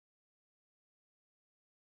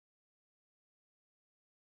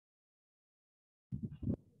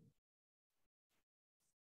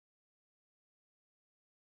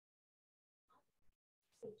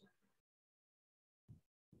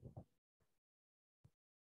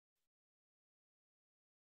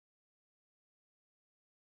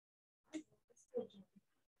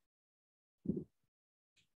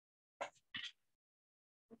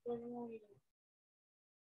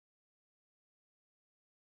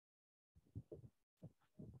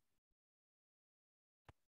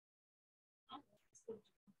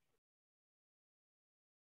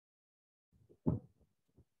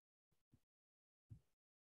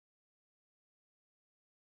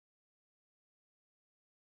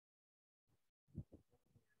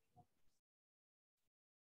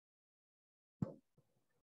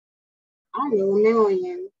Ah, no me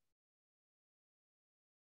oyen.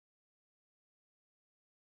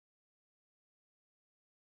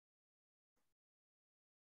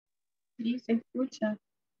 Sí, se escucha.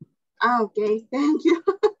 Ah, okay, thank you.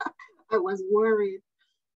 I was worried.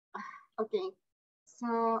 Okay,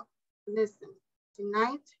 so listen,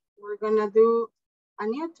 tonight we're gonna do a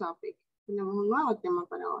new topic. Tenemos un nuevo tema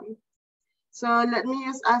para hoy. So let me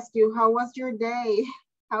just ask you, how was your day?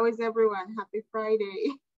 How is everyone? Happy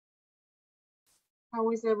Friday. How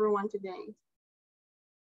is everyone today?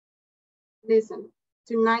 Listen,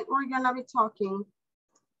 tonight we're gonna be talking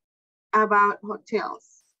about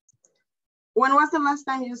hotels. When was the last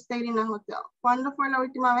time you stayed in a hotel? ¿Cuándo fue la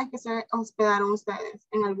última vez que se hospedaron ustedes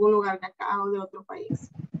en algún lugar de acá o de otro país?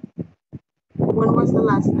 When was the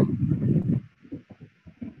last time?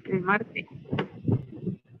 El martes.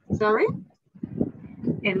 Sorry?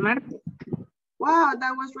 El martes. Wow,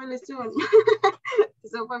 that was really soon.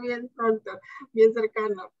 Eso fue bien pronto, bien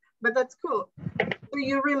cercano. But that's cool. Do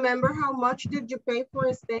you remember how much did you pay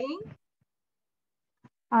for staying?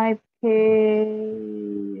 I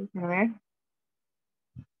paid, a ver,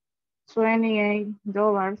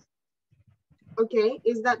 $28. Okay,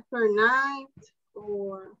 is that per night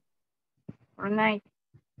or? Per night.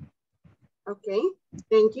 Okay,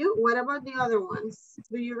 thank you. What about the other ones?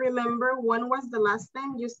 Do you remember when was the last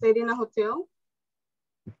time you stayed in a hotel?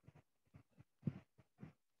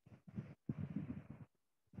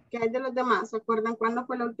 ¿Qué hay de los demás? ¿Se acuerdan cuándo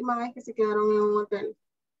fue la última vez que se quedaron en un hotel?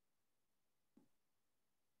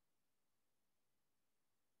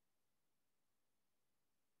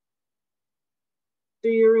 Do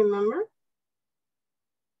you remember?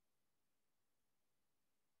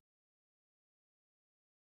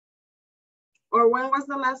 Or when was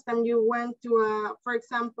the last time you went to, for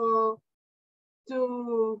example,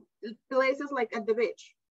 to places like at the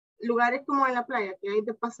beach? Lugares como en la playa, que hay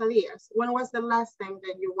de pasadías. When was the last time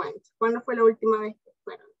that you went? ¿Cuándo fue la última vez que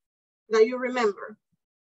fueron? That you remember?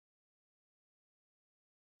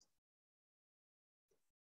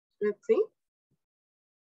 Let's see.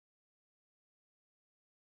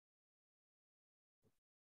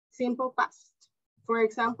 Simple past. For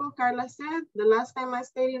example, Carla said, the last time I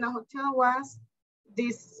stayed in a hotel was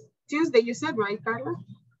this Tuesday, you said, right, Carla?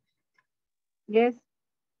 Yes.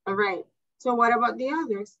 All right. So what about the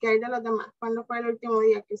others? ¿Qué hay de los demás? ¿Cuándo fue el último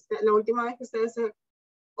día que la última vez que ustedes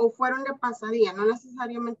o fueron de pasadía? No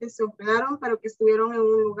necesariamente se hospedaron, pero que estuvieron en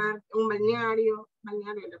un lugar, un balneario la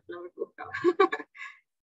palabra que buscaba.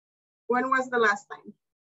 When was the last time?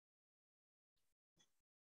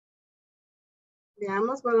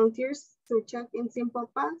 Veamos, volunteers to check in simple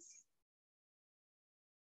past.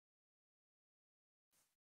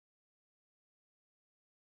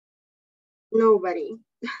 Nobody.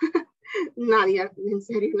 Nadie, en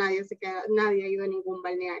serio, nadie ha ido a ningún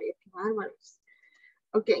balneario. Qué bárbaros.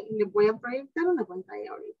 Ok, les voy a proyectar una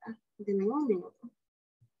pantalla ahorita. Denme un minuto.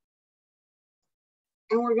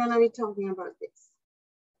 And we're gonna be talking about this.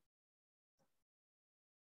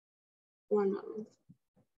 One moment.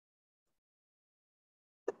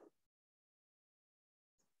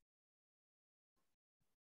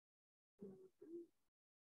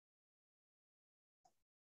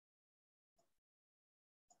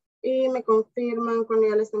 Y me confirman cuando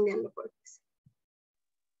ya le están viendo por aquí.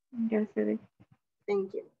 Ya se ve.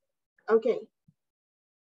 Thank you. Okay.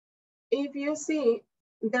 If you see,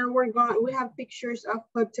 there we have pictures of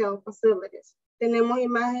hotel facilities. Tenemos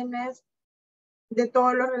imágenes de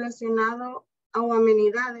todo lo relacionado a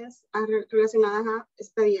amenidades relacionadas a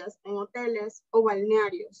estadías en hoteles o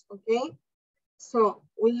balnearios, okay? So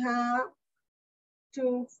we have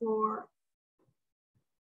 2, 4,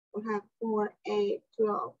 we have 4, 8,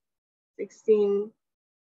 12, 16,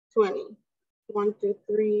 20. 1, 2,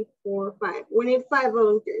 3, 4, 5. We need 5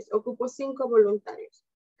 volunteers. Ocupo 5 voluntarios.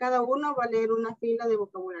 Cada uno va a leer una fila de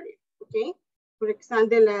vocabulario, ¿ok? Porque están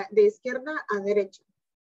de izquierda a derecha.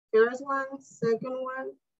 First one, second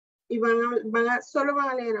one, y solo van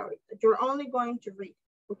a leer ahorita. You're only going to read,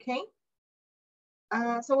 ¿ok?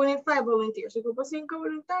 So we need 5 volunteers. Ocupo 5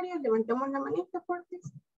 voluntarios. Levantemos la manita, por favor.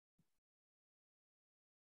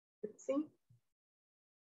 Let's see.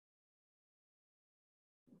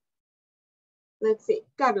 Let's see.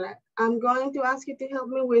 Carla, I'm going to ask you to help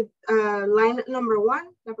me with line number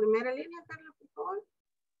 1. La primera línea, Carla, por favor.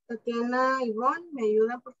 Tatiana Ivonne, me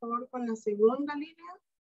ayuda, por favor, con la segunda línea.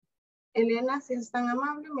 Elena, si es tan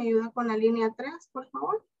amable, me ayuda con la línea 3, por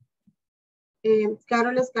favor.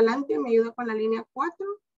 Carol Escalante, me ayuda con la línea 4.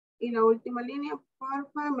 Y la última línea,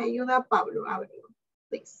 porfa, me ayuda Pablo. Ábrelo,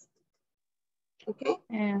 please. ¿Ok?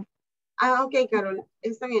 Ok, Carol,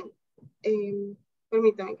 está bien.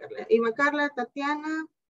 Permítame, Carla. Iba Carla, Tatiana.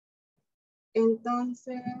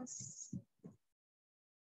 Entonces,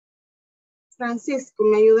 Francisco,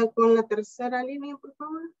 ¿me ayuda con la tercera línea, por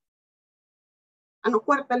favor? Ah, no,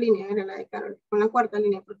 cuarta línea era la de Carol. Con la cuarta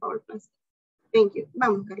línea, por favor, Francisco. Thank you.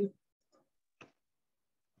 Vamos, Carla.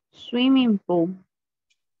 Swimming pool.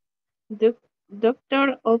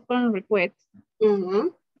 Doctor open request.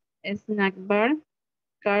 Snack bar.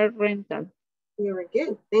 Car rental. Very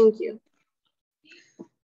good. Thank you.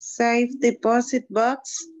 Safe deposit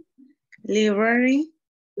box. Library.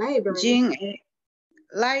 Gym,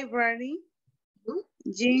 library.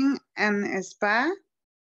 Gym and spa.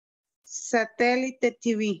 Satellite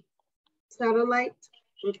TV. Satellite.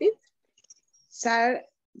 Repeat.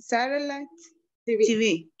 Satellite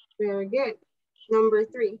TV. Very good. Number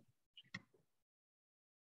 3.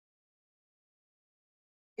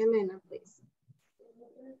 Elena, please.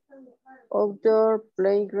 Outdoor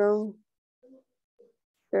playground.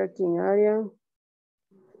 13 area.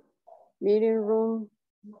 Meeting room.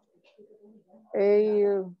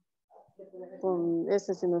 Air.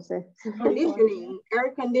 Ese sí no sé. Conditioning.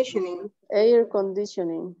 Air conditioning. Air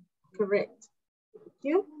conditioning. Correct. Thank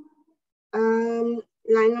you.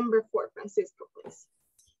 Line number 4, Francisco, please.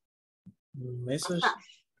 Message.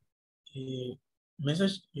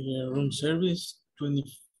 Message room service,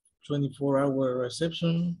 24-hour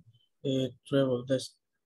reception, travel desk.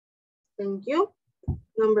 Thank you.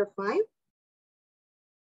 Number 5.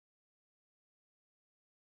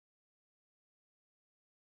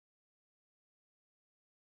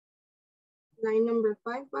 Line number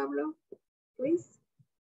 5, Pablo, please.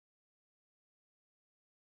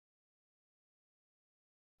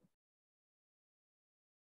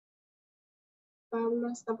 Pablo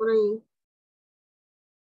está por ahí.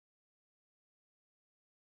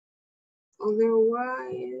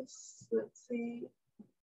 Otherwise, let's see.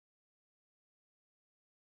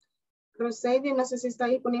 Rosady, no sé si está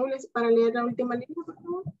disponible para leer la última línea, por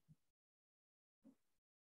favor.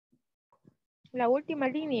 La última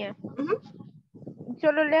línea.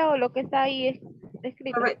 Solo leo lo que está ahí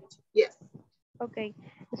escrito. Correct. Yes. Okay.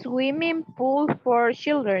 Swimming pool for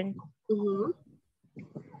children.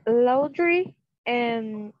 Laundry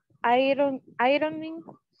and ironing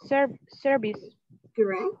service.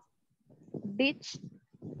 Correct. Beach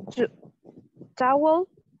towel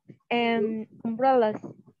and umbrellas.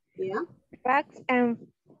 Yeah. Fax and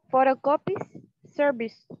photocopies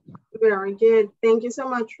service. Very good. Thank you so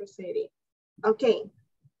much, Rosary. Okay.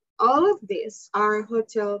 All of these are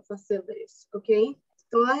hotel facilities, okay?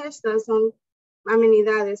 Todas estas son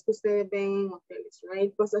amenidades que ustedes ven en hoteles,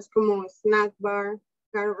 right? Cosas como snack bar,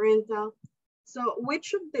 car rental. So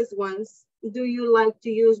which of these ones do you like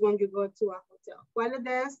to use when you go to a hotel? ¿Cuáles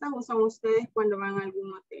de estas usan ustedes cuando van a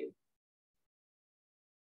algún hotel?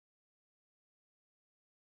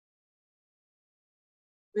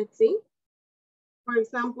 Let's see. For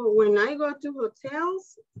example, when I go to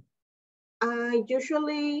hotels, I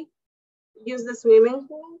usually use the swimming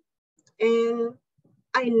pool and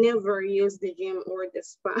I never use the gym or the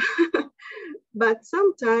spa. But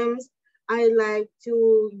sometimes I like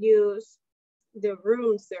to use the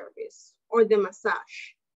room service or the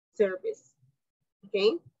massage service.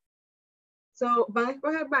 Okay. So van a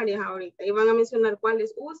escoger varias ahorita y van a mencionar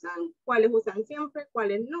cuáles usan siempre,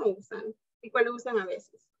 cuáles no usan y cuáles usan a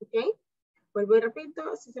veces. Okay. Vuelvo y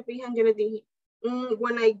repito, si se fijan, yo les dije,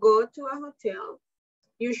 when I go to a hotel,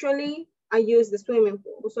 usually I use the swimming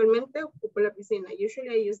pool. Usualmente ocupo la piscina. Usually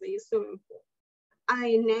I use the swimming pool.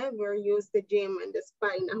 I never use the gym and the spa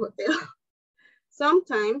in a hotel.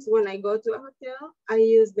 Sometimes when I go to a hotel, I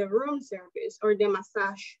use the room service or the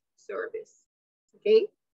massage service. Okay?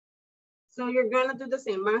 So you're gonna do the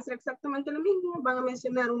same. Van a hacer exactamente lo mismo. Van a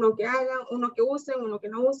mencionar uno que hagan, uno que usen, uno que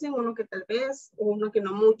no usen, uno que tal vez, o uno que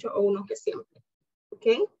no mucho, o uno que siempre.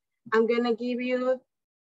 Okay? I'm gonna give you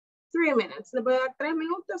 3 minutes. Les voy a dar 3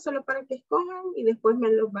 minutos solo para que escojan y después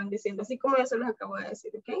me los van diciendo, así como yo se los acabo de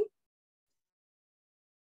decir, ¿ok?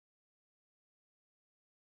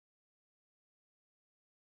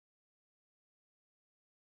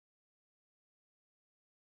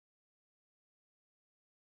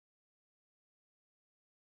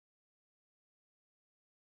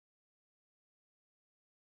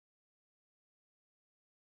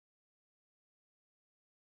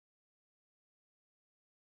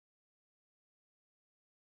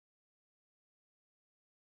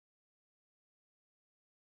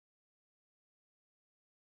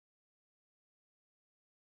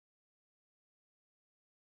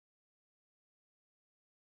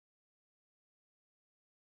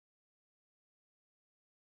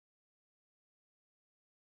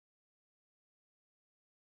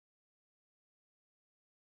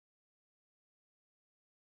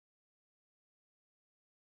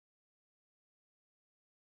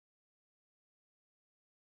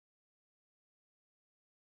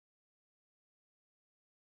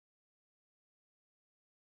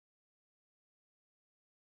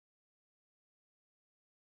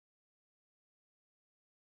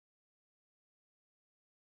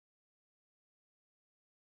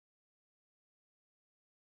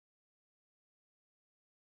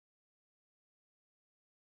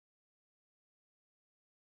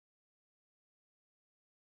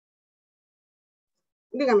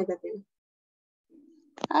 Dígame, Tatiana.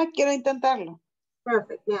 Quiero intentarlo.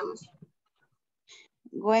 Perfect, veamos.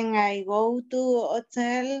 When I go to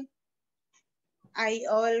hotel, I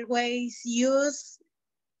always use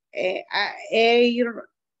air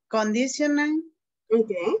conditioning.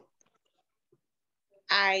 Okay.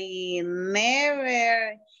 I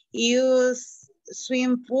never use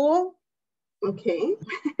swim pool. Okay.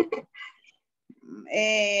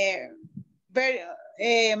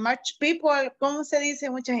 Very much people, ¿cómo se dice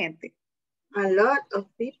mucha gente? A lot of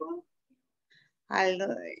people. And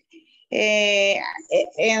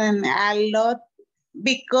a lot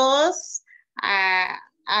because a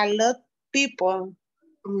lot people.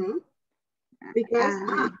 Mm-hmm.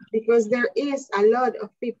 Because there is a lot of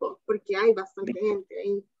people, porque hay bastante gente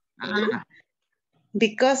ahí.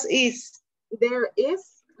 Because there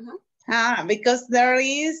is. Because there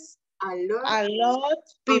is a lot of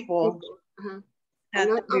people. A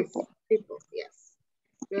lot of people, yes.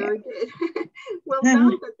 Very good. Well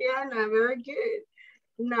done, Tatiana, very good.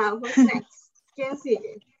 Now, what's next? ¿Quién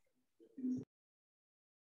sigue?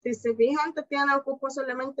 Si se fijan, Tatiana ocupó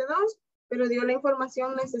solamente dos, pero dio la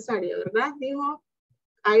información necesaria, ¿verdad? Dijo,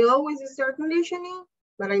 I always use air conditioning,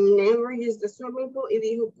 but I never use the swimming pool. Y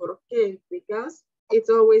dijo, ¿por qué? Because it's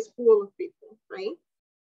always full of people, right?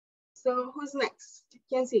 So, who's next?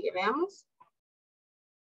 ¿Quién sigue? Veamos.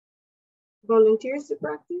 Volunteers to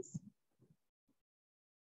practice.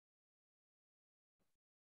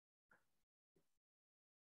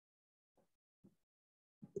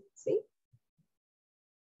 ¿Sí?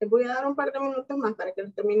 Les voy a dar un par de minutos más para que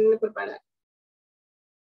los terminen de preparar.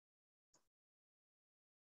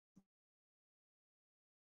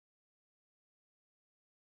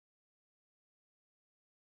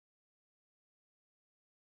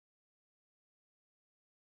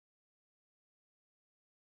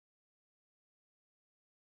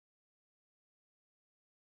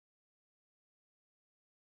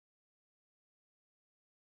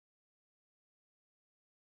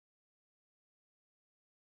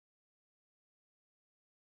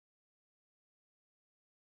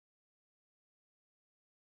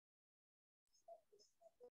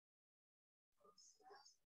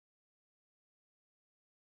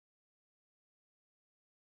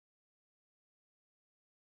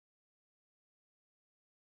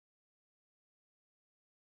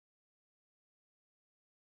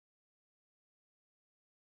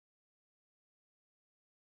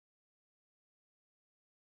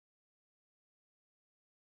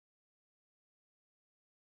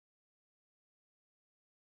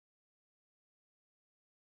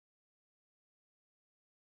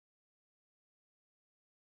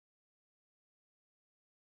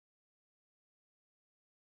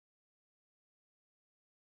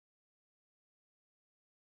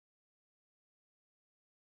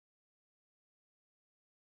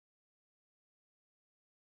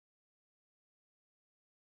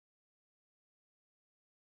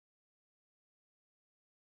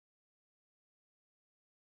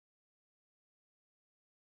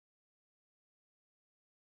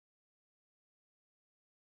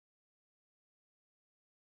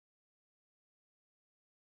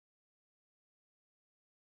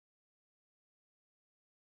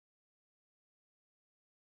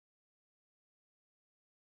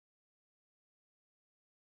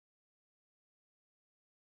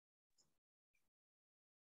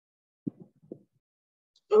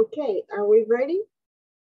 Okay, are we ready?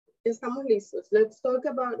 Estamos listos. Let's talk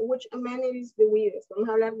about which amenities do we use. Vamos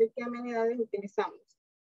a hablar de qué amenidades utilizamos.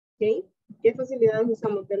 Okay. ¿Qué facilidades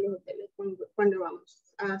usamos de los hoteles cuando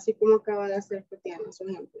vamos? Así como acaba de hacer Tatiana, su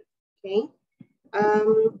ejemplo. Okay.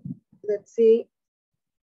 Let's see.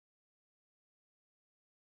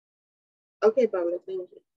 Okay, Pablo, thank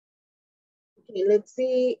you. Okay, let's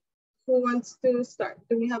see who wants to start.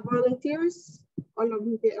 Do we have volunteers? O lo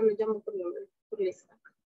llamo por nombre, por lista.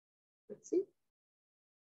 Let's see.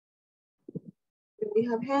 Do we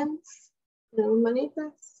have hands? No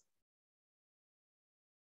manitas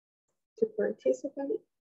to participate.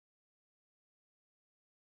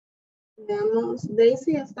 Veamos,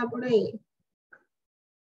 Daisy está por ahí.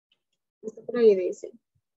 Está por ahí, Daisy.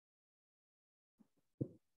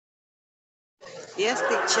 Yes,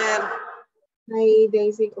 teacher. Ahí,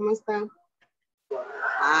 Daisy, ¿cómo está?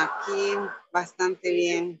 Aquí bastante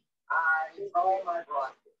bien.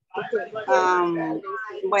 Okay.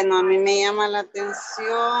 Bueno, a mí me llama la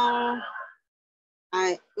atención.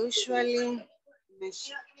 I usually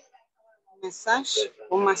massage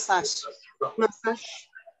o massage.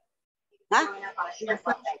 Massage. ¿Ah?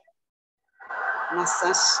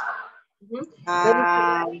 Massage.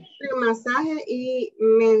 Masaje y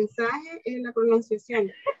mensaje es la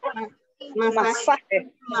pronunciación.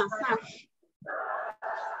 Masaje. Masaje.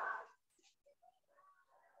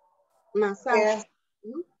 Masaje.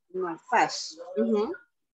 Massage. Ujú.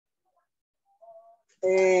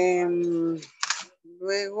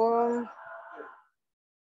 Luego,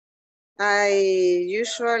 I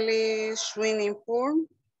usually swimming pool.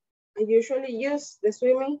 I usually use the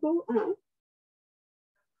swimming pool. Uh-huh.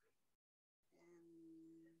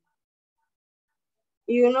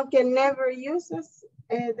 Y uno que never uses,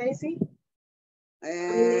 Daisy.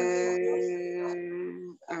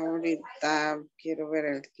 Ahorita quiero ver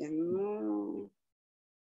el que no.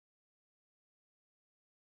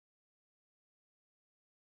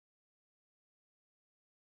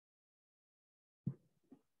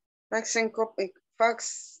 Fax and copy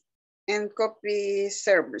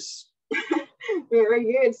service. Very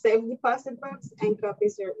good. Safe deposit box and copy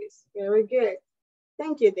service. Very good.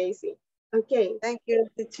 Thank you, Daisy. Okay. Thank you,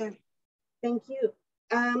 teacher. Thank you.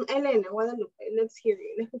 Elena, Guadalupe, let's hear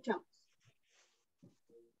you. Le escuchamos.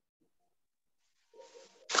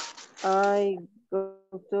 I go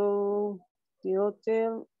to the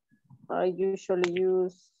hotel. I usually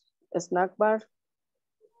use a snack bar,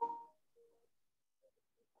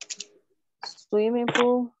 swimming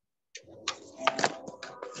pool,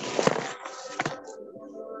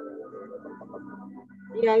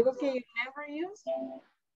 ¿Y algo que you never use?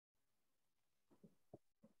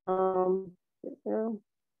 yeah.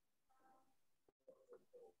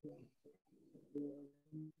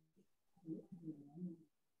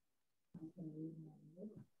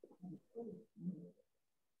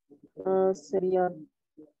 Sería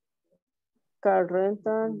car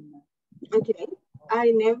rental. Okay.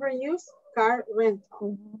 I never use car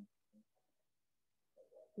rental.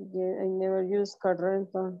 Yeah, I never use car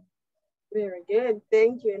rental. Very good.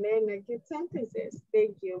 Thank you, Elena. Good sentences.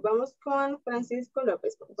 Thank you. Vamos con Francisco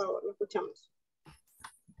López, por favor. Lo escuchamos.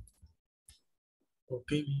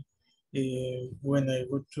 Okay. When I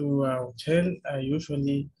go to a hotel, I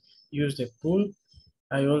usually use the pool.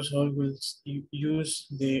 I also always use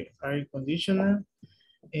the air conditioner,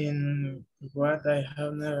 and what I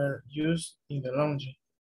have never used in the laundry.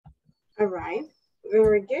 All right.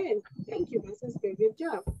 Very good. Thank you, Francisco. Good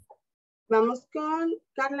job. Vamos con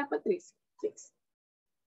Carla Patricia. Please.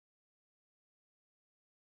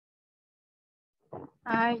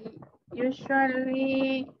 I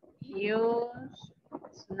usually use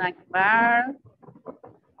snack bar,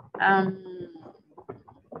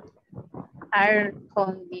 air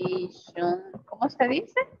condition, ¿cómo se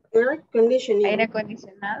dice? Air conditioning. Aire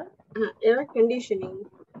acondicionado. Air conditioning.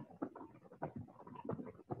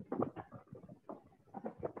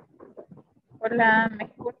 Hola, ¿me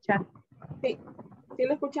escuchan? Sí, sí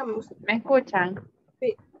lo escuchamos. ¿Me escuchan?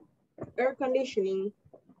 Sí. Air conditioning.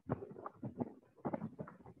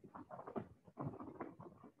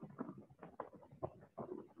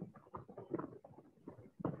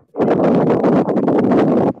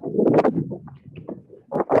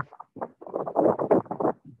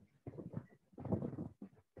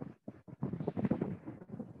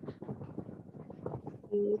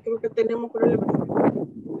 Creo que tenemos problemas.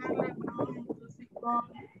 Carla, vamos entonces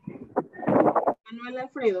con Manuel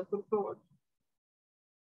Alfredo, por favor.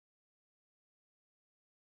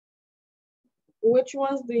 Which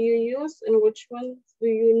ones do you use and which ones do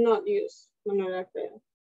you not use, Manuel Alfredo?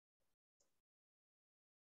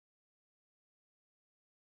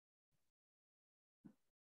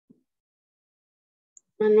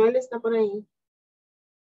 Manuel está por ahí.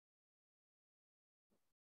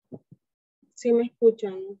 Sí me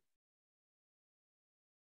escuchan.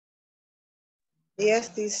 Yes,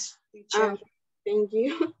 this teacher. Thank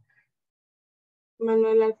you.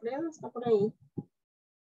 Manuel Alfredo está por ahí.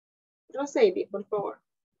 Roseli, por favor.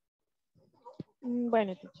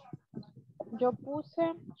 Bueno, teacher. Yo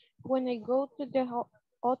puse, when I go to the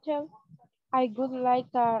hotel, I would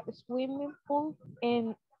like a swimming pool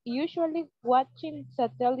and usually watching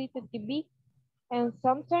satellite TV, and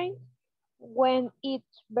sometimes when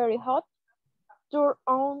it's very hot, turn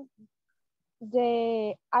on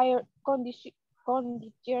the air conditioning.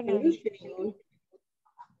 Conditioning.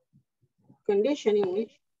 Conditioning.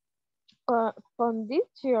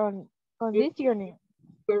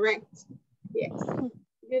 Correct. Yes.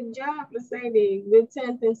 Good job, Roseli. Good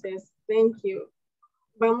sentences. Thank you.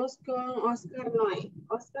 Vamos con Oscar Noé.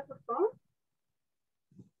 Oscar, por favor.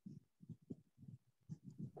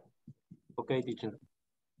 Okay, teacher.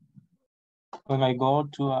 When I go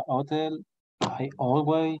to a hotel, I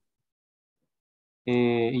always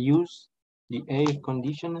use the air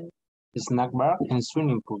conditioner, snack bar, and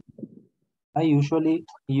swimming pool. I usually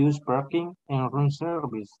use parking and room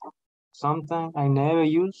service. Sometimes I never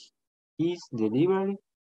use is delivery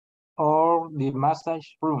or the massage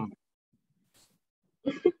room.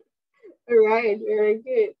 All right, very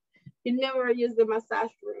good. You never use the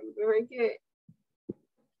massage room. Very good.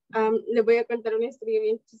 Les voy a contar una historia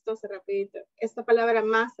bien chistosa rapidito. Esta palabra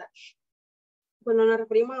massage, cuando nos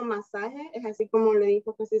referimos a masaje, es así como le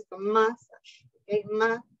dijo Francisco, massage, ¿ok?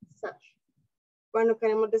 Massage. Cuando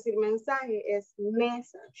queremos decir mensaje, es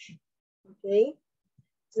message, ¿ok?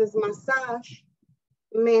 Entonces, massage,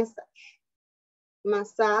 message.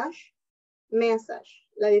 Massage, message.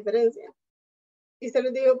 La diferencia. Y se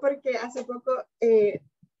lo digo porque hace poco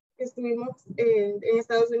estuvimos en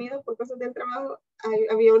Estados Unidos por cosas del trabajo.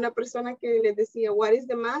 Había una persona que les decía, what is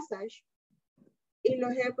the massage? Y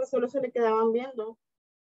los jefes solo se le quedaban viendo.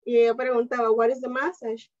 Y ella preguntaba, what is the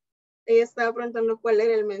massage? Ella estaba preguntando cuál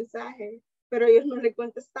era el mensaje, pero ellos no le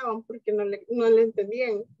contestaban porque no le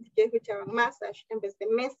entendían, porque escuchaban massage en vez de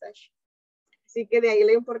message. Así que de ahí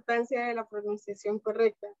la importancia de la pronunciación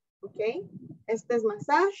correcta, ¿ok? Este es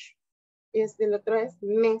massage y el otro es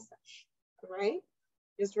message, right?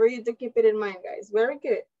 Just for you to keep it in mind, guys. Very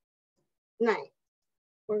good. Now,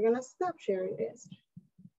 we're gonna stop sharing this.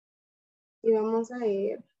 Y vamos a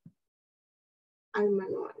ir al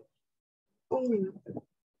manual. Un minuto.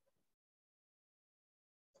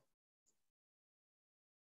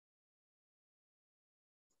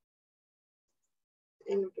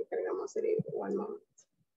 En lo que cargamos el libro. One moment.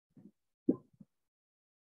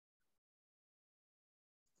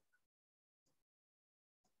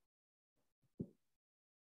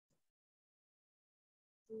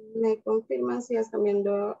 Me confirman si están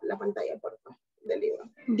viendo la pantalla, por favor, del libro.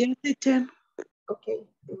 Yes, teacher. Okay,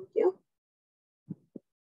 thank you.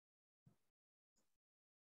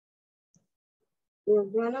 We're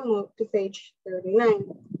gonna move to page 39.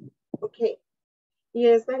 Okay. Y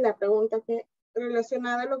esta es la pregunta que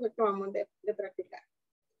relacionada a lo que acabamos de practicar.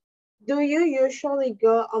 Do you usually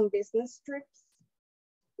go on business trips?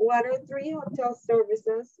 What are 3 hotel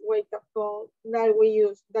services, wake-up call that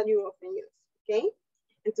you often use? Okay.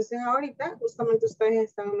 Entonces ahorita justamente ustedes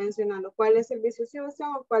están mencionando cuáles servicios sí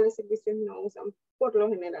usan o cuáles servicios no usan por lo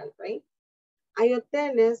general, right? Hay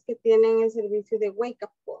hoteles que tienen el servicio de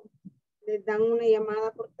wake-up call. Les dan una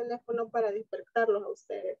llamada por teléfono para despertarlos a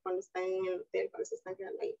ustedes cuando están en el hotel, cuando se están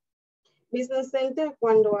quedando ahí. Business Center,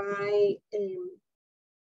 cuando hay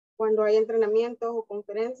entrenamientos o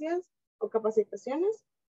conferencias o capacitaciones,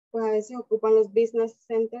 pues a veces ocupan los business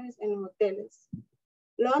centers en los hoteles.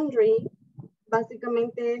 Laundry,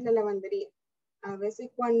 básicamente es la lavandería. A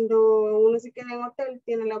veces cuando uno se queda en hotel,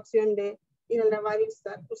 tiene la opción de ir a lavar y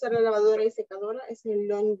usar la lavadora y secadora, es el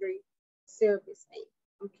laundry service ahí,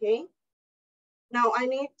 ¿ok? Now, I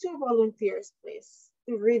need 2 volunteers, please,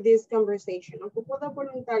 to read this conversation. Ocupo 2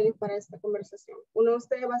 voluntarios para esta conversación. Uno de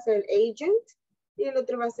ustedes va a ser el agent y el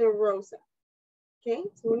otro va a ser Rosa. Okay,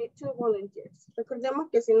 so we need 2 volunteers. Recordemos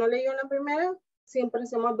que si no leyó la primera, siempre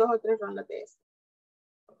hacemos 2 o 3 rondas de esto.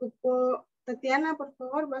 Ocupo, Tatiana, por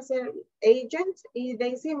favor, va a ser agent y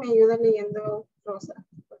Daisy me ayuda leyendo Rosa,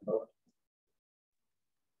 por favor.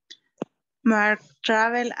 Mark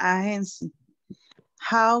Travel Agency.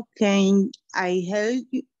 How can I help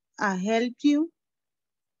you?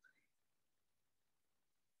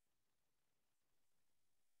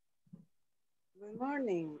 Good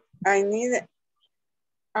morning. I need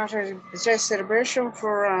a reservation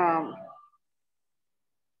for a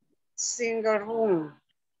single room.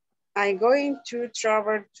 I'm going to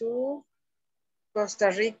travel to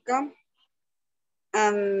Costa Rica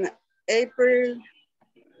on April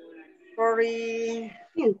 40.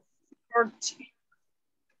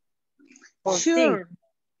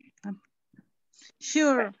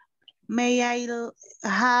 Sure. May I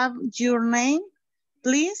have your name,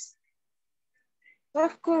 please?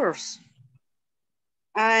 Of course.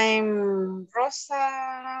 I'm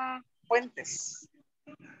Rosa Fuentes.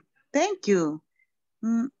 Thank you,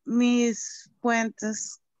 Miss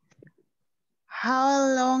Fuentes.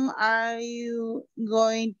 How long are you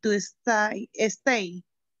going to stay?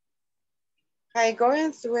 I'm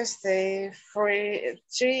going to stay for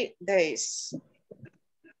 3 days.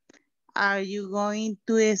 Are you going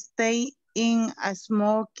to stay in a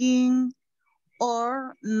smoking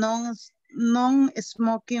or non-smoking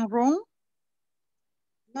room?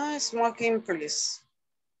 No smoking, please.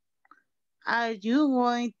 Are you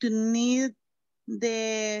going to need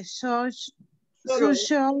the shuttle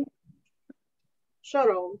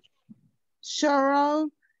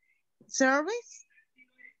service?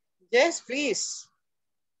 Yes, please.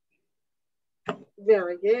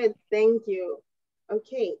 Very good, thank you.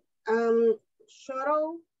 Okay,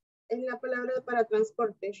 shuttle es la palabra para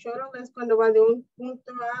transporte. Shuttle es cuando va de un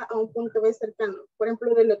punto A a un punto B cercano. Por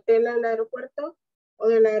ejemplo, del hotel al aeropuerto o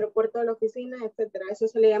del aeropuerto a la oficina, etc. Eso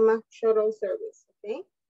se le llama shuttle service, ¿ok?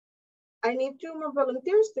 I need 2 more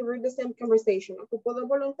volunteers to read the same conversation. Ocupo 2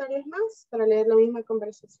 voluntarios más para leer la misma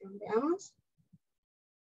conversación. Veamos.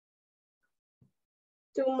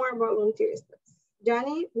 2 more volunteers.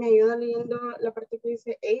 Johnny me ayuda leyendo la parte que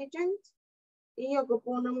dice agent. Y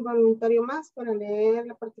ocupo un voluntario más para leer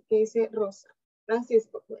la parte que dice Rosa.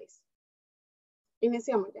 Francisco, please.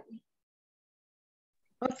 Iniciamos, Johnny.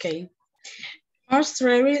 Okay. Mars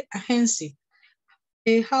Travel Agency.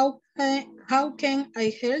 How can I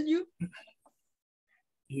help you?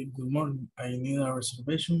 Good morning. I need a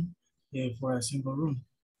reservation for a single room.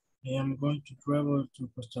 I am going to travel to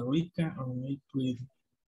Costa Rica on April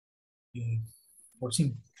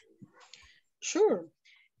 14. Sure.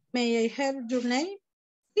 May I have your name,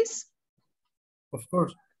 please? Of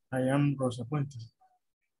course, I am Rosa Puentes.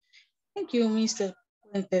 Thank you, Mr.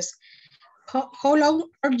 Puentes. How long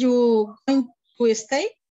are you going to stay?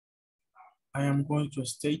 I am going to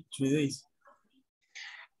stay 3 days.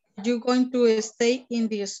 Are you going to stay in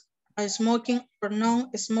this smoking or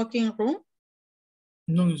non-smoking room?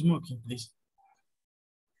 Non-smoking, please.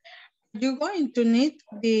 Are you going to need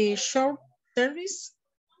the short service?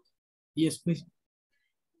 Yes, please.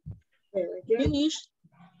 Very good. Finish.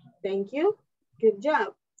 Thank you. Good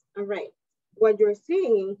job. All right. What you're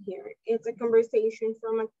seeing here is a conversation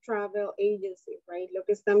from a travel agency, right? Lo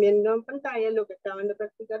que están viendo en pantalla, lo que acaban de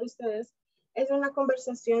practicar ustedes, es una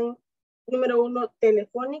conversación, número 1,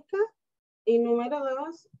 telefónica, y número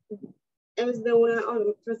 2, es de una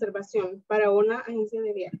reservación para una agencia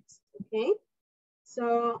de viajes, okay?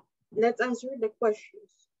 So, let's answer the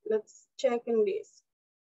questions. Let's check on this.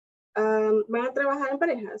 Van a trabajar en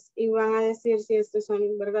parejas y van a decir si estos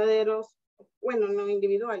son verdaderos, bueno, no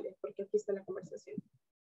individuales, porque aquí está la conversación.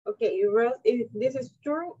 Okay, if this is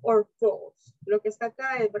true or false. Lo que está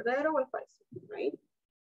acá es verdadero o es falso, right?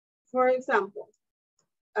 For example,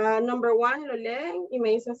 number 1 lo leen y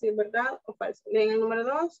me dice si es verdad o falso. Leen el número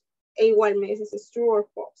 2 e igual me dice si es true or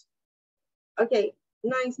false. Okay,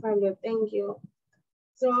 nice, Pablo, thank you.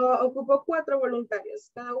 So, ocupo 4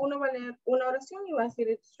 voluntarios. Cada uno va a leer una oración y va a decir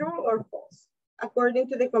it's true or false, according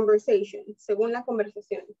to the conversation, según la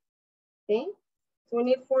conversación. Okay, so we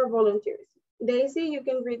need 4 volunteers. Daisy, you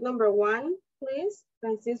can read number 1, please.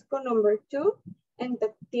 Francisco, number 2. And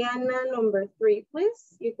Tatiana, number 3,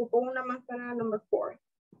 please. Y ocupo una más para number 4.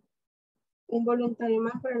 Un voluntario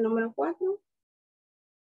más para el número 4.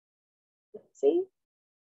 Let's see.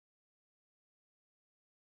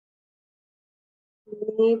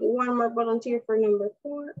 We need 1 more volunteer for number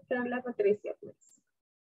 4. Carla Patricia, please.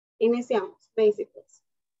 Iniciamos, basics.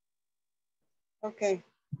 Okay.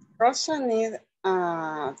 Rosa need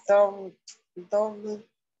double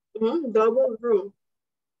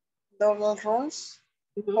Double rooms.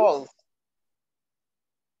 False.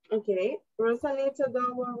 Okay. Rosa needs a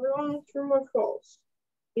double room, true or false?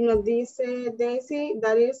 You know, this Daisy,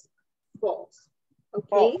 that is false. Okay.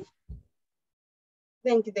 False.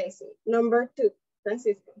 Thank you, Daisy. Number 2,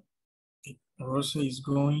 Francisco. Rosa is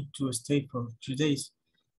going to stay for 2 days.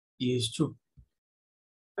 It is true.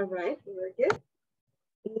 All right, very good.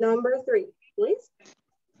 Number 3, please.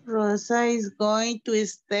 Rosa is going to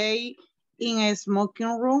stay in a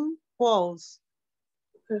smoking room. False.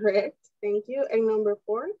 Correct. Thank you. And number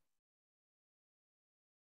 4.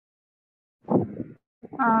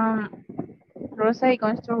 Rosa is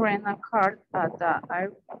going to rent a car at the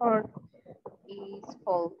airport. Is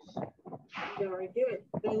false. Very good.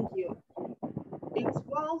 Thank you. It's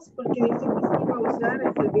false porque dice que sí va a usar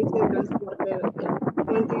el servicio de transporte.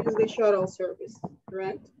 Going to use the shuttle service,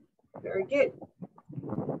 correct? Very good.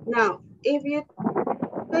 Now, if you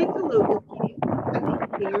take a look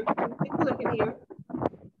here, take a look in here.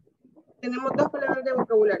 Tenemos 2 palabras de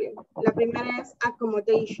vocabulario. La primera es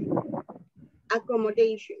accommodation.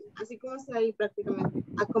 Accommodation. Así como está ahí prácticamente.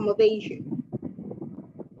 Accommodation.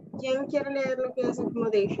 ¿Quién quiere leer lo que es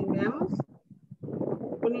accommodation? Veamos.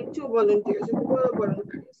 We need 2 volunteers. Yo ocupo 2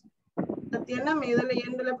 voluntarios. Tatiana me ayuda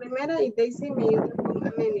leyendo la primera y Daisy me ayuda con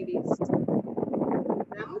amenities.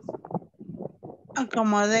 Veamos.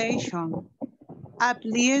 Accommodation. A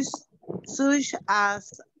place such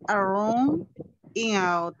as a room in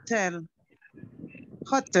a hotel,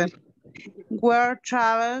 where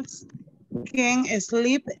travelers can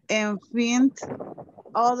sleep and find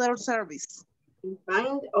other service.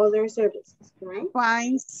 Find other services, correct?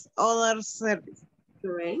 Finds other service.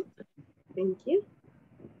 Correct. Thank you.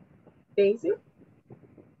 Daisy?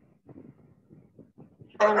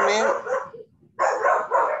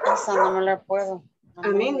 Esa no me la puedo.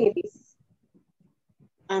 Amenities.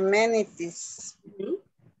 Amenities.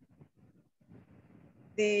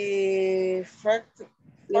 the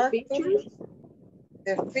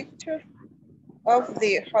feature of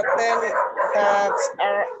the hotel that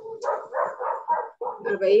are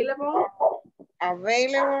available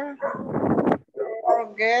for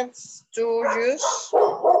guests to use.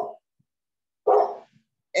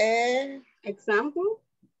 Example,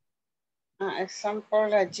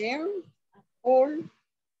 a gym, a pool,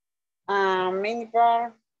 a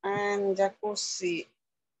minibar, and jacuzzi.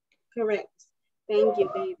 correct. Thank you,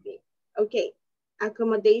 baby. Okay,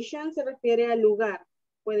 accommodation se refiere al lugar.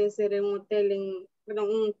 Puede ser en un hotel,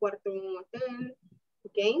 un cuarto en un hotel.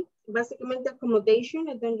 Ok, básicamente accommodation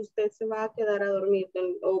es donde usted se va a quedar a dormir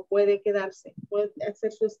o puede quedarse, puede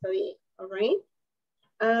hacer su estadía. All right.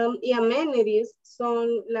 Y amenities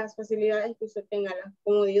son las facilidades que usted tenga, las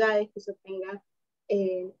comodidades que usted tenga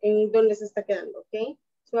en donde se está quedando, ¿ok?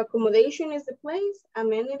 So accommodation is the place,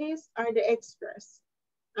 amenities are the extras.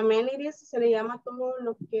 Amenities se le llama todo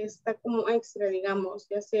lo que está como extra, digamos,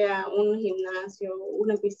 ya sea un gimnasio,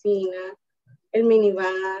 una piscina, el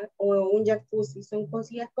minibar o un jacuzzi, son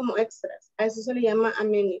cosillas como extras. A eso se le llama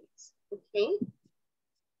amenities, ¿ok?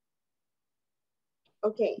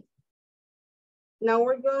 Ok. Now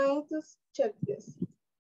we're going to check this.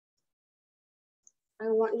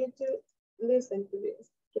 I want you to listen to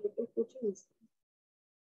this. Quiero que escuchen esto.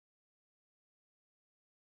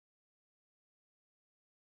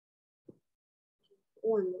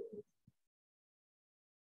 One minute.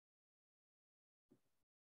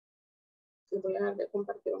 Le voy a dejar de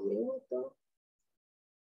compartir un minuto.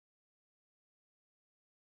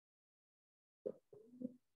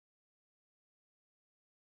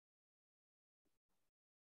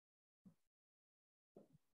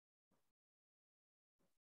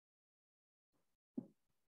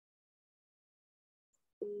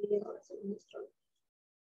 Y ahora se muestra.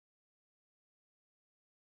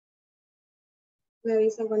 Me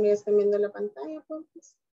avisan cuando ya estén viendo la pantalla,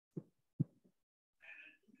 pues.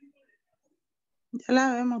 Ya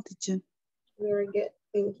la vemos, teacher. Very good,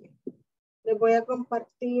 thank you. Les voy a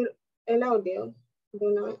compartir el audio de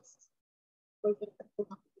una vez.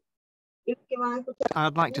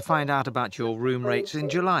 I'd like to find out about your room rates in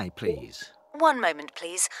July, please. One moment,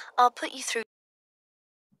 please. I'll put you through.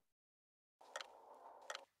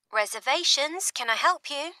 Reservations, can I help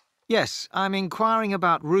you? Yes, I'm inquiring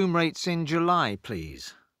about room rates in July,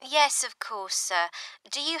 please. Yes, of course, sir.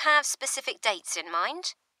 Do you have specific dates in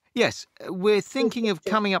mind? Yes, we're thinking of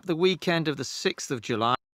coming up the weekend of the 6th of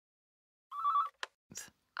July.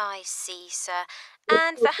 I see, sir.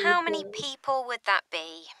 And for how many people would that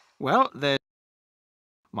be? Well, there's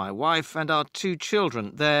my wife and our 2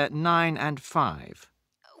 children. They're 9 and 5.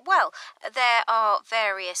 Well, there are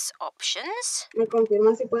various options. ¿Me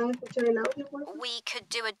confirman si pueden escuchar el audio? We could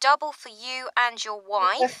do a double for you and your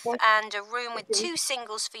wife and a room with 2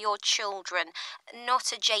 singles for your children.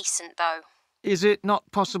 Not adjacent, though. Is it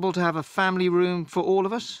not possible to have a family room for all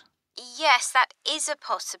of us? Yes, that is a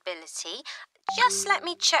possibility. Just let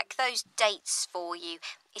me check those dates for you.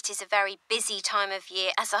 It is a very busy time of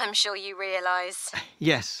year, as I'm sure you realise.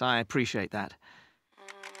 Yes, I appreciate that.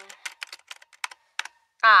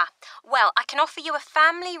 Well, I can offer you a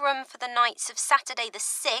family room for the nights of Saturday the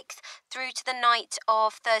 6th through to the night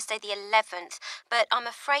of Thursday the 11th, but I'm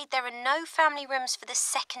afraid there are no family rooms for the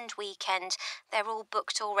second weekend. They're all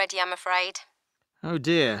booked already, I'm afraid. Oh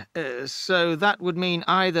dear. So that would mean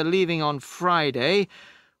either leaving on Friday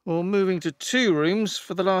or moving to 2 rooms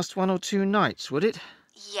for the last 1 or 2 nights, would it?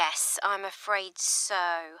 Yes, I'm afraid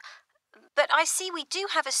so. But I see we do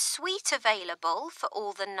have a suite available for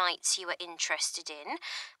all the nights you are interested in.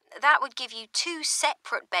 That would give you 2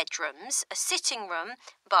 separate bedrooms, a sitting room,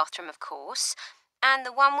 bathroom of course, and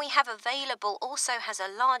the one we have available also has a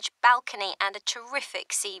large balcony and a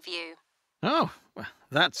terrific sea view. Oh, well,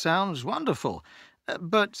 that sounds wonderful.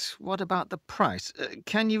 But what about the price?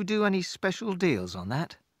 Can you do any special deals on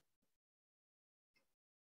that?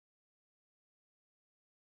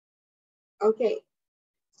 Okay,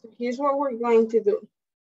 so here's what we're going to do.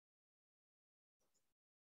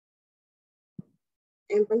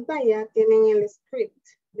 En pantalla tienen el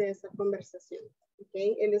script de esa conversación.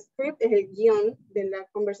 Okay, el script es el guión de la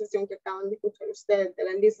conversación que acaban de escuchar ustedes, de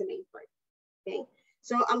la listening part. Okay,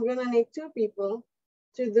 so I'm gonna need 2 people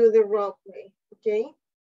to do the role play. Okay,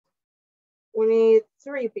 we need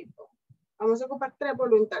 3 people. Vamos a ocupar 3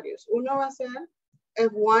 voluntarios. Uno va a ser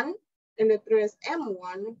F1, el otro es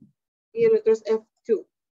M1 y el otro es F2.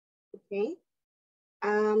 Okay.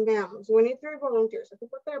 Veamos, we need 3 volunteers.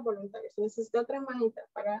 Ocupo 3 voluntarios. Necesito 3 manitas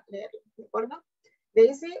para leerlo, ¿de acuerdo?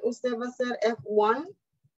 Daisy, usted va a ser F1.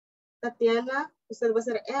 Tatiana, usted va a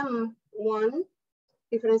ser M1.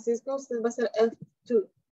 Y Francisco, usted va a ser 2.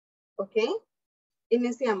 ¿Ok?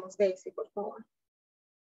 Iniciamos, Daisy, por favor.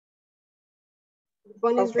 The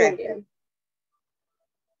phone is ringing.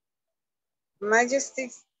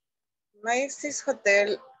 Majesty's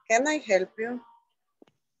Hotel, can I help you?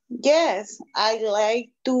 Yes, I'd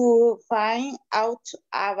like to find out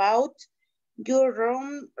about your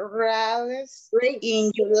room release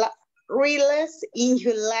in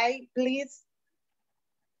July, please.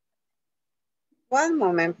 One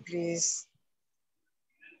moment, please.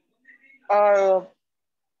 Put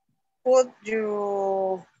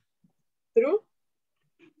you through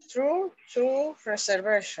to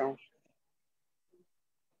reservation.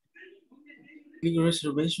 Big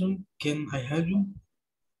reservation, can I help you?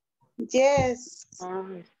 Yes.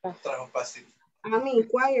 I'm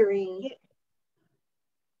inquiring.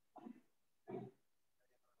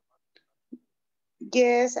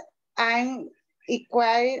 Yes, I'm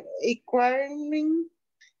inquiring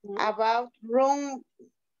about room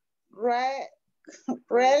rates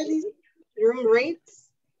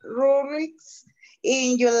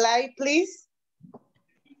in July, please.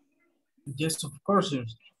 Yes, of course.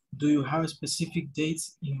 Do you have specific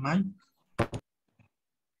dates in mind?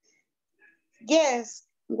 Yes,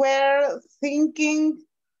 we're thinking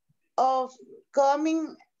of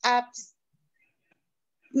coming up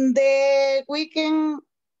the weekend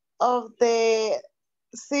of the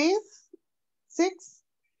 6th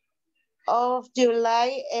of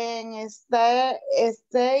July and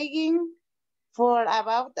staying for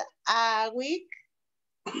about a week,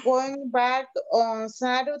 going back on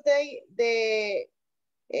Saturday, the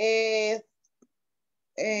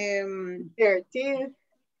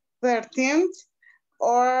 13th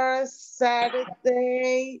or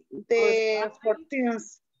Saturday, the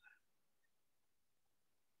 14th.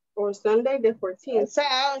 Or Sunday, the 14th.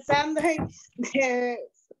 Sunday, the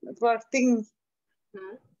 14th.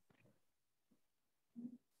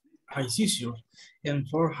 I see, sir. And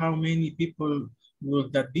for how many people will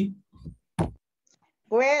that be?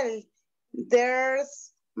 Well,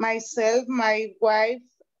 there's myself, my wife,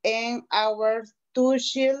 and our 2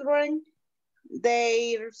 children.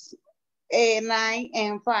 There's 9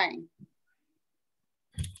 and 5.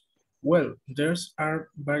 Well, there's are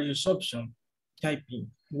various options.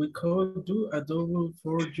 Typing. We could do a double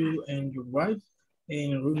for you and your wife,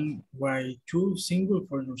 and room by 2 single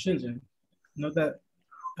for your children. Not that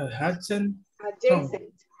adjacent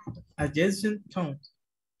tone.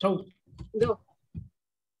 No.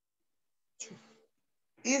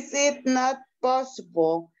 Is it not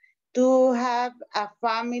possible to have a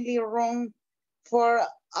family room for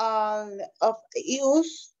all of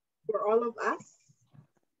use? For all of us?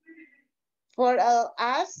 For all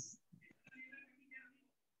us?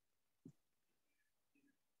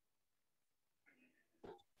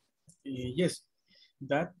 Yes,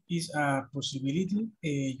 that is a possibility.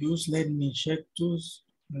 Just let me check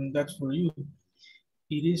that for you.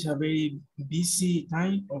 It is a very busy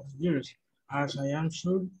time of year, as I am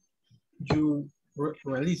sure you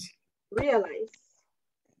realize.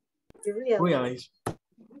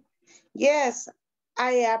 Yes,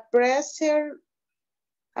 I appreciate.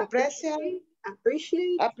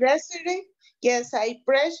 Yes, I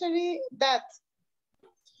appreciate that.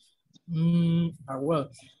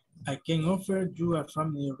 Well, I can offer you a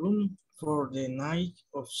family room for the night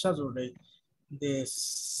of Saturday, the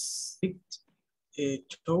 6th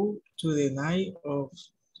to the night of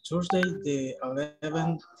Thursday, the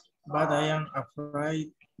 11th, but I am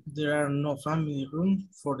afraid there are no family rooms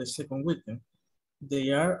for the second weekend.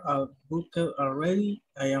 They are all booked already,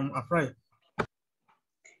 I am afraid.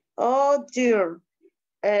 Oh dear.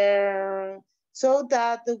 So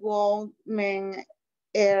that won't mean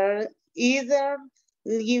either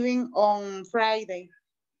leaving on Friday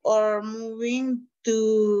or moving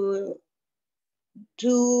to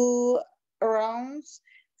 2 rounds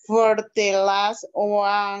for the last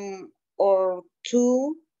 1 or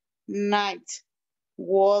 2 nights.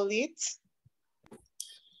 Will it?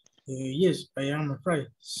 Yes, I am afraid.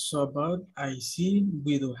 So, but I see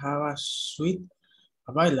we do have a suite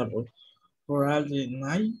available for all the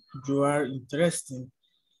night you are interested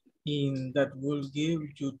in. That will give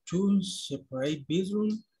you 2 separate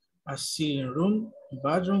bedrooms, a sitting room,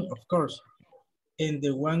 bathroom, of course. And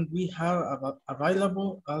the one we have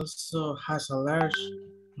available also has a large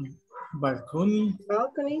balcony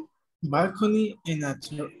and a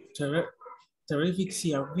terrific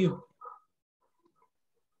sea view.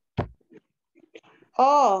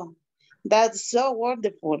 Oh, that's so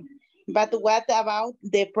wonderful. But what about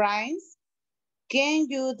the price? Can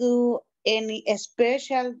you do any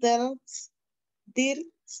special deals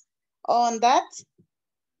on that?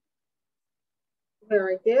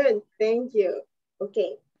 Very good, thank you.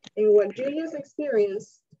 Okay, and what you just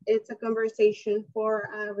experienced, it's a conversation for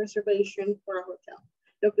a reservation for a hotel.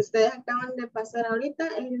 Lo que ustedes acaban de pasar ahorita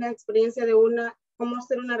es la experiencia de cómo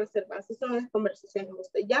hacer una reserva. Esas son las conversaciones.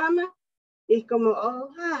 Usted llama y es como, oh,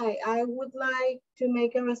 hi, I would like to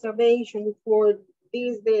make a reservation for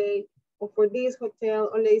this day or for this hotel,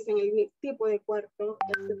 o le dicen el tipo de cuarto,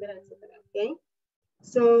 etcétera, etcétera, okay?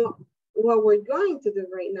 So, what we're going to do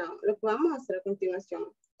right now, lo que vamos a hacer a continuación,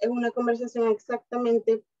 es una conversación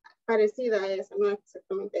exactamente parecida a esa, no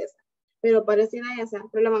exactamente esa, pero parecida a esa,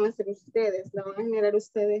 pero la van a hacer ustedes, la van a generar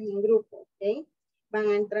ustedes en grupo, ¿ok? Van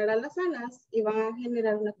a entrar a las salas y van a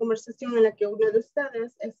generar una conversación en la que uno de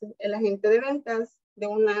ustedes es el agente de ventas de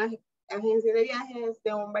una agencia de viajes,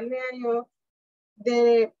 de un balneario,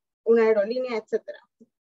 de una aerolínea, etcétera.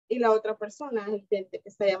 Y la otra persona es el cliente que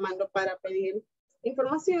está llamando para pedir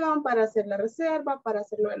información, para hacer la reserva, para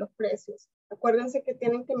hacer lo de los precios. Acuérdense que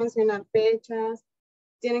tienen que mencionar fechas,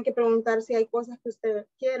 tienen que preguntar si hay cosas que ustedes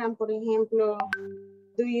quieran. Por ejemplo,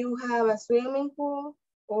 do you have a swimming pool?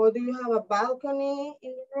 O do you have a balcony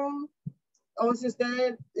in the room? O si a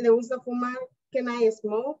usted le gusta fumar, can I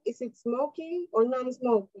smoke? Is it smoking or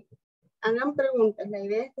non-smoking? Hagan preguntas. La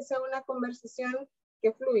idea es que sea una conversación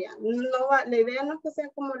que fluya. La idea no es que sea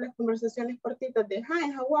como las conversaciones cortitas de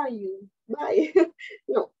hi, how are you? Bye.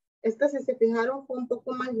 No, esta, si se fijaron, fue un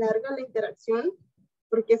poco más larga la interacción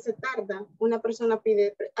porque se tarda. Una persona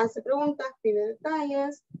hace preguntas, pide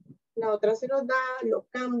detalles, la otra se los da, lo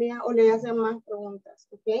cambia o le hace más preguntas,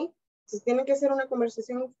 ¿ok? Entonces tiene que ser una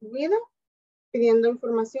conversación fluida, pidiendo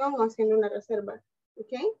información o haciendo una reserva,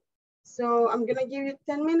 ¿ok? So I'm going to give you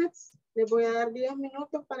 10 minutes. Les voy a dar 10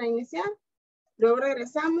 minutos para iniciar. Luego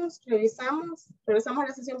regresamos a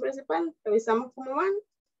la sesión principal, revisamos cómo van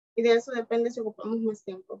y de eso depende si ocupamos más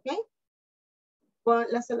tiempo, ¿ok?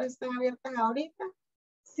 Las salas están abiertas ahorita.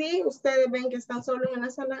 Si ustedes ven que están solos en la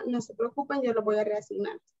sala, no se preocupen, yo los voy a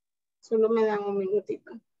reasignar. Solo me dan un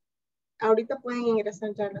minutito. Ahorita pueden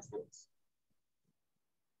ingresar ya a las salas.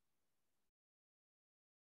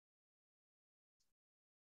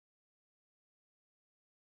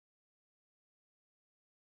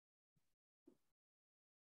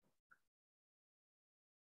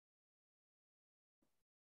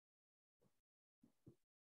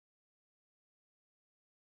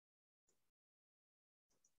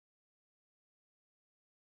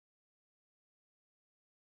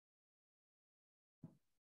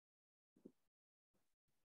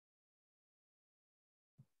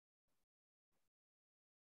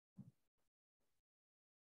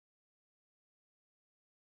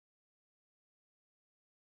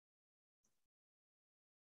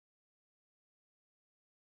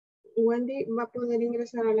 Wendy va a poder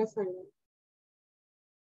ingresar a la sala.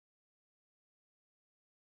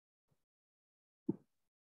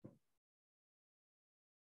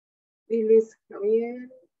 Y Luis Javier.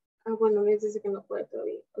 Ah, bueno, Luis dice que no puede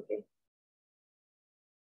todavía. Ok.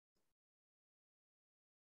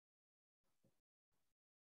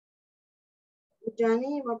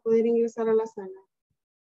 Jani va a poder ingresar a la sala.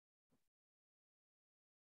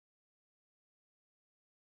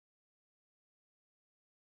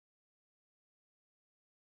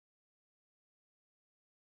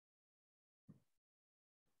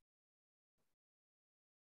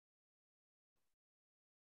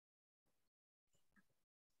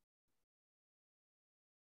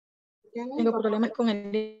 Jani, Tengo problemas con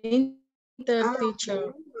el Inter,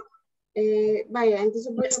 teacher. Vaya,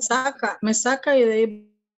 entonces voy Me saca y de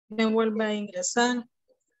ahí me vuelve a ingresar.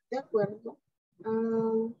 De acuerdo.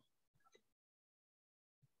 Bueno.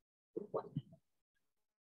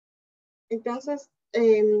 Entonces,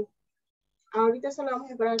 ahorita solo vamos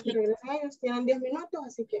a esperar que regresen ellos. Tienen 10 minutos,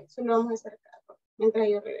 así que solo vamos a estar acá mientras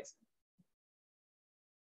ellos regresen.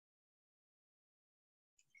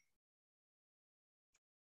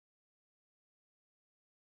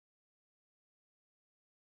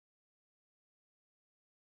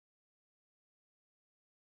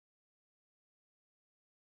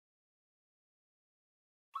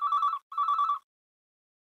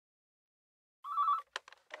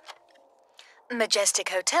 Majestic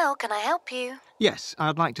Hotel, can I help you? Yes,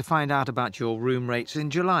 I'd like to find out about your room rates in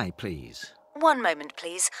July, please. One moment,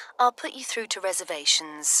 please. I'll put you through to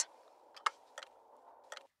reservations.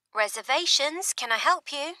 Reservations, can I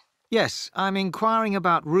help you? Yes, I'm inquiring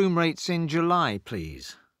about room rates in July,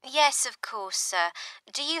 please. Yes, of course, sir.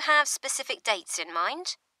 Do you have specific dates in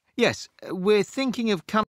mind? Yes, we're thinking of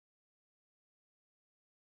coming.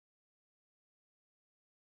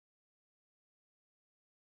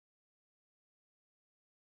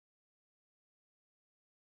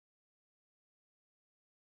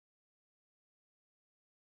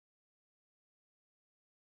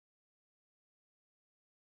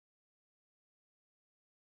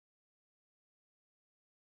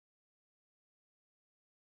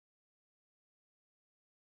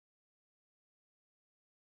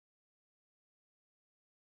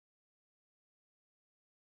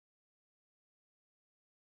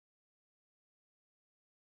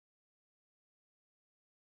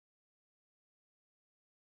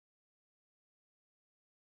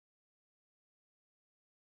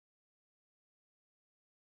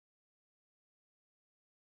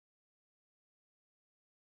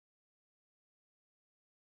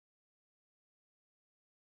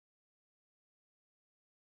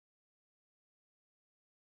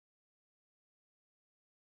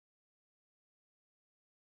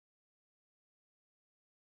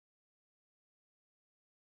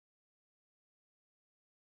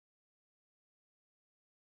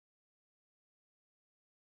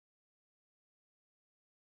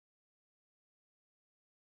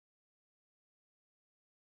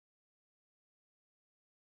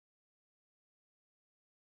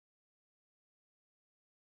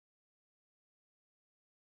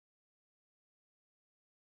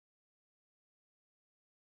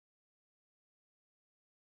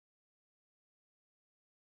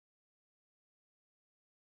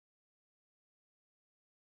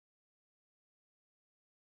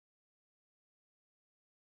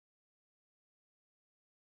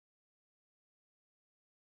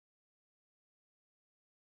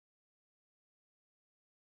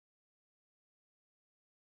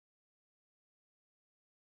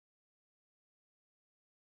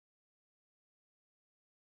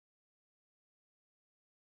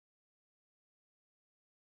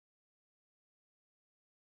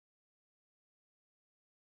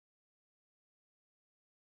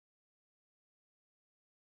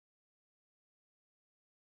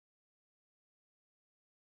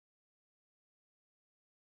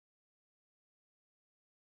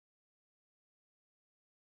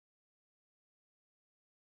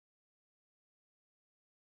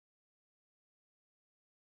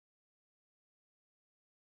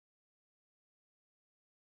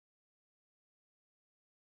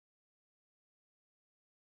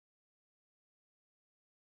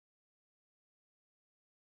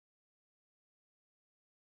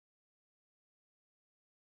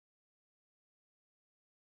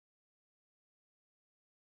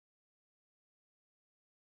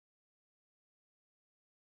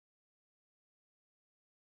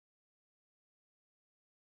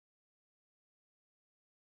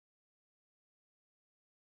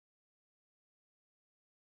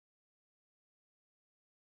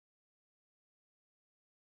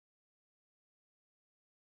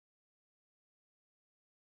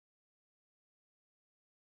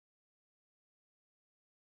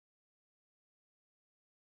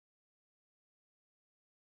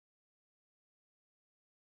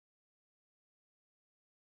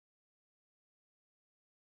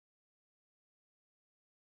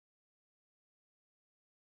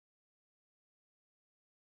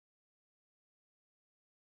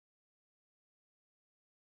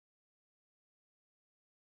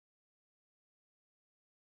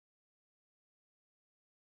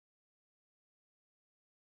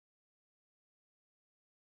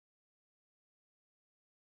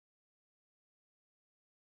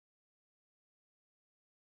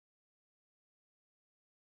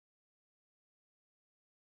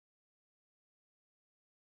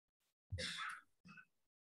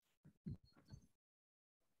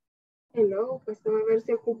 Hello, pues vamos a ver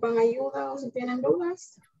si ocupan ayuda o si tienen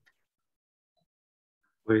dudas.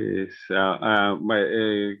 Pues,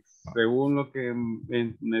 según lo que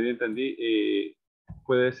me entendí,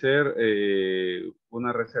 puede ser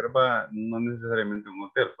una reserva, no necesariamente un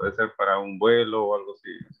hotel, puede ser para un vuelo o algo así,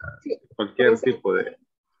 o sea, Sí, cualquier tipo de...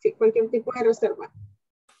 Sí, cualquier tipo de reserva.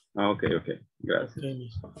 Ok,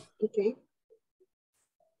 gracias. Ok.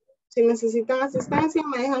 Si necesitan asistencia,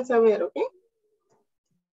 me dejan saber, ¿ok?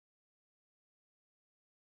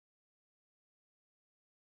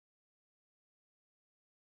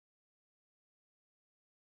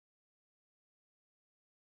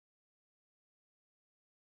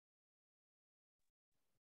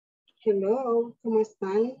 Hello, ¿cómo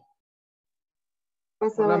están?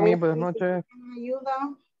 Hola, mi buenas noches.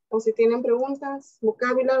 Ayuda o si tienen preguntas,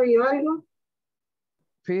 vocabulario o algo.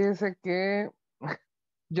 Fíjese que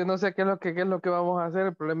yo no sé qué es lo que vamos a hacer.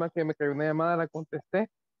 El problema es que me cayó una llamada, la contesté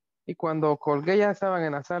y cuando colgué ya estaban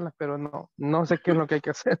en la sala, pero no sé qué es lo que hay que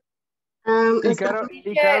hacer. Y claro,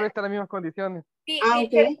 está en las mismas condiciones. Sí,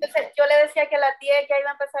 entonces yo le decía que a las 10 ya iba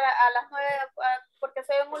a empezar a las 9 porque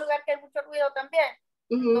soy en un lugar que hay mucho ruido también.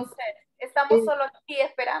 Entonces, estamos solo aquí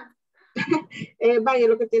esperando. Vaya,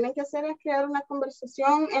 lo que tienen que hacer es crear una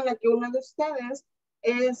conversación en la que uno de ustedes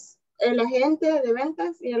es el agente de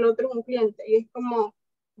ventas y el otro es un cliente. Y es como,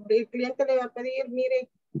 el cliente le va a pedir,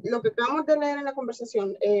 mire, lo que acabamos de leer en la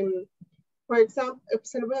conversación, por ejemplo,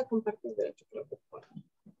 se lo voy a compartir, de hecho, creo que fue.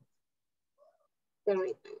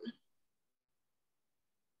 Permítanme.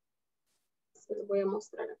 Se lo voy a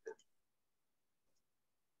mostrar acá.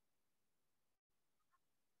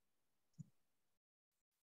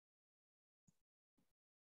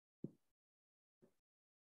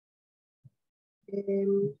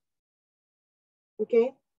 Ok,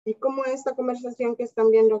 es como esta conversación que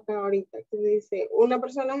están viendo acá ahorita, que dice, una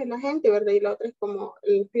persona es el agente, ¿verdad? Y la otra es como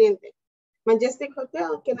el cliente. Majestic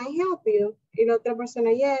Hotel, can I help you? Y la otra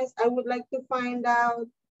persona, yes, I would like to find out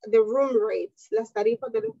the room rates, las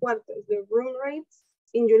tarifas de los cuartos, the room rates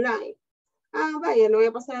in July. Ah, vaya, lo voy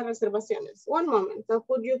a pasar a reservaciones. One moment, I'll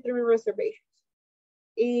put you through reservations.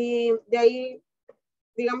 Y de ahí,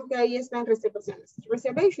 digamos que ahí están reservaciones.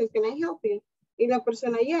 Reservations, can I help you? Y la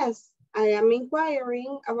persona, yes, I am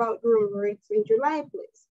inquiring about room rates in July,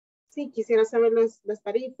 please. Sí, quisiera saber las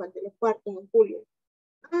tarifas de los cuartos en julio.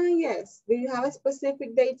 Ah, yes. Do you have a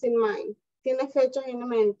specific dates in mind? ¿Tiene fechas en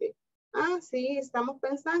mente? Ah, sí, estamos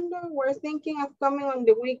pensando. We're thinking of coming on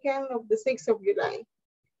the weekend of the 6th of July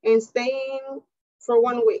and staying for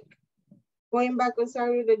 1 week. Going back on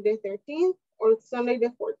Saturday the 13th or Sunday the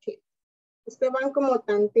 14th. Ustedes van como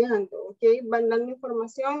tanteando, ¿ok? Van dando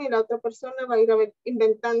información y la otra persona va a ir a ver,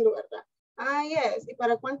 inventando, ¿verdad? Ah, yes. ¿Y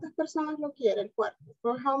para cuántas personas lo quiere el cuarto?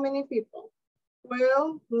 For how many people?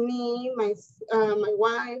 Well, me, my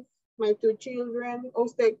wife, my 2 children.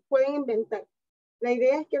 Usted pueden inventar. La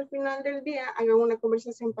idea es que al final del día hagan una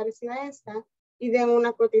conversación parecida a esta y den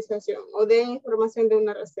una cotización o den información de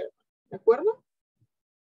una reserva. ¿De acuerdo?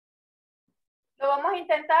 Lo vamos a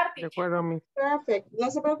intentar, De acuerdo, mi. Perfecto. No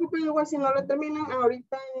se preocupen, igual si no lo terminan,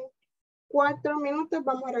 ahorita en 4 minutos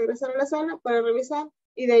vamos a regresar a la sala para revisar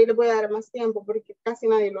y de ahí les voy a dar más tiempo porque casi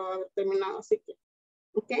nadie lo ha terminado, así que,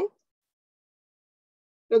 ¿ok?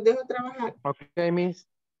 Los dejo trabajar. Ok, Miss.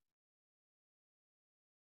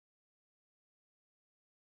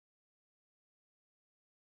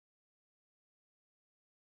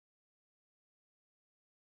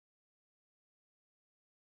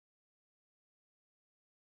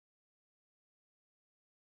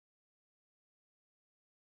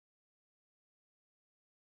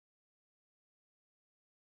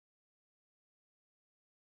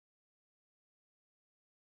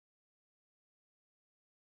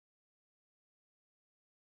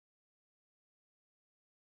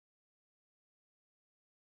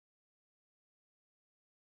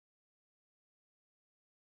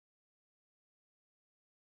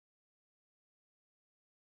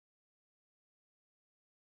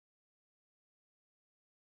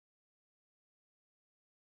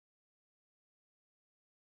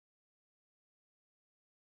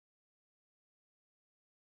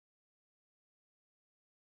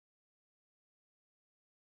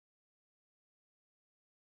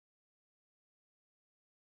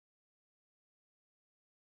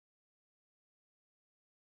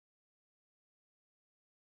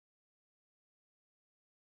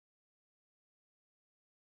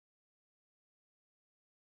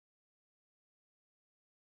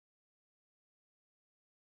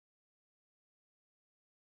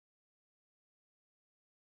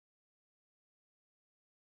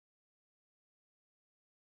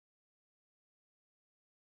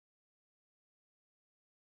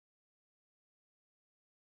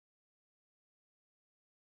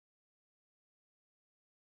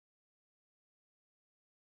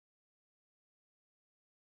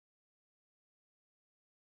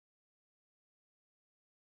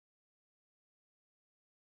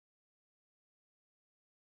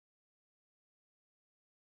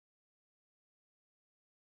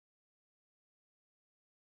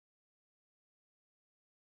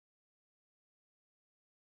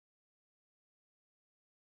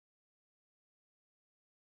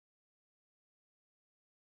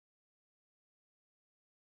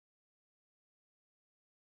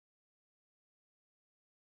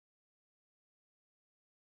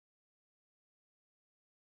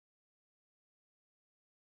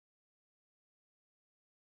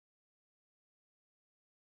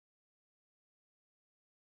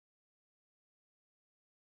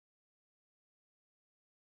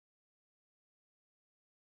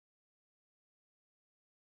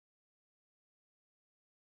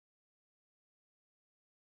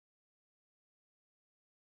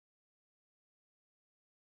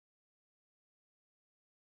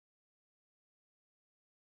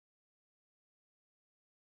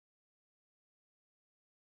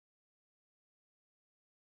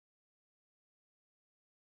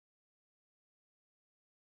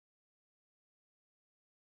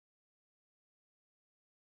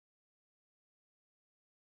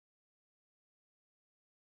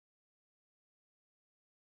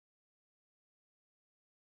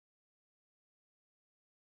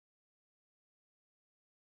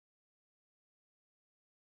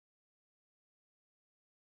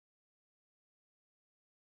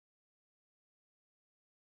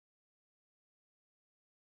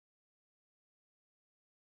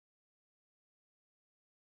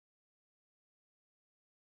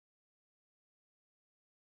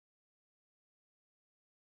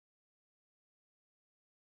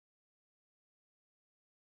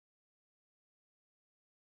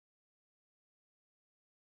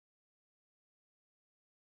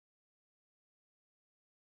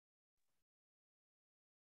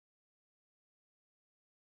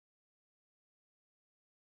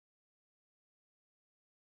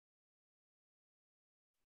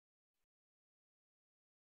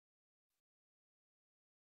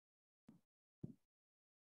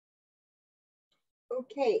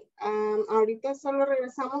 Ok, ahorita solo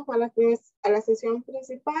regresamos a la sesión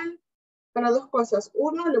principal para dos cosas.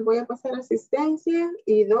 Uno, les voy a pasar asistencia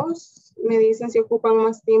y dos, me dicen si ocupan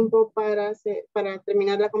más tiempo para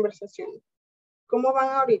terminar la conversación. ¿Cómo van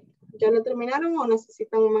ahorita? ¿Ya lo terminaron o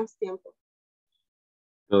necesitan más tiempo?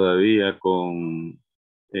 Todavía con,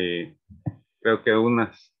 creo que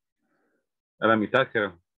a la mitad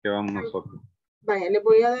creo que vamos nosotros. Vaya, les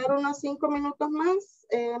voy a dar unos 5 minutos más.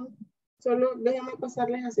 Solo déjenme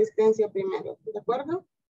pasarles asistencia primero, ¿de acuerdo?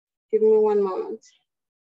 Give me one moment.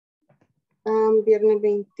 Viernes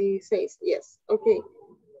 26, yes, ok.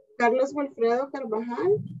 Carlos Wilfredo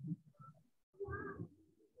Carvajal.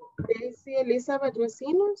 Daisy Elizabeth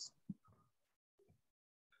Recinos.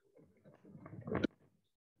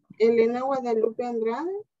 Elena Guadalupe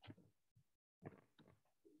Andrade.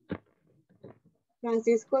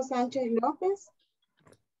 Francisco Sánchez López.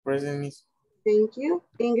 Present, Miss. Thank you.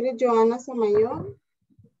 Ingrid Joana Samayor.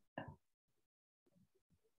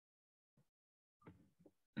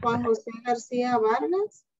 Juan José García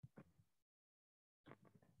Vargas.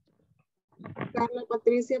 Carla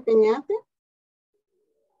Patricia Peñate.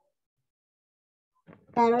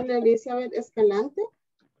 Carol Elizabeth Escalante.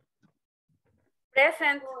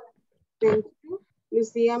 Present. Thank you.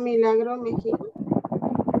 Lucía Milagro Mejía.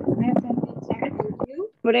 Present. Thank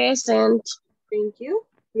you. Present. Thank you.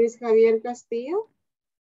 Luis Javier Castillo.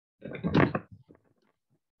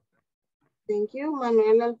 Thank you.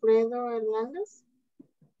 Manuel Alfredo Hernández.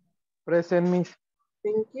 Present, Miss.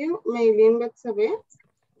 Thank you. Maylin Betsabe.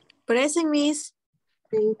 Present, Miss.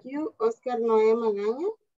 Thank you. Oscar Noé Magaña.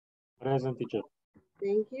 Present, teacher.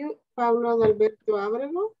 Thank you. Pablo Adalberto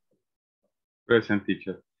Ábrego. Present,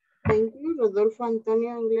 teacher. Thank you. Rodolfo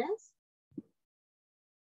Antonio Inglés.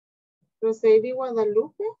 Roseidy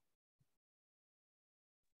Guadalupe.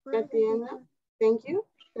 Tatiana. Thank you.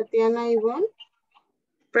 Tatiana Ivonne.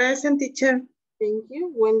 Present, teacher. Thank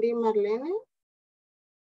you. Wendy Marlene.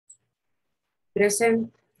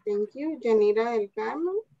 Present. Thank you. Yanira del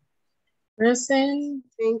Carmen. Present.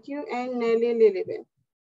 Thank you. And Nelly Lilibet.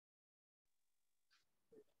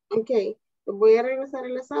 Ok. Voy a regresar a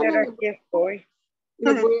la sala.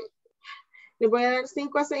 Les voy a dar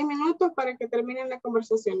 5 a 6 minutos para que terminen la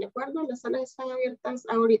conversación, ¿de acuerdo? Las salas están abiertas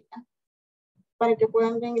ahorita para que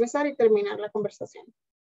puedan reingresar y terminar la conversación.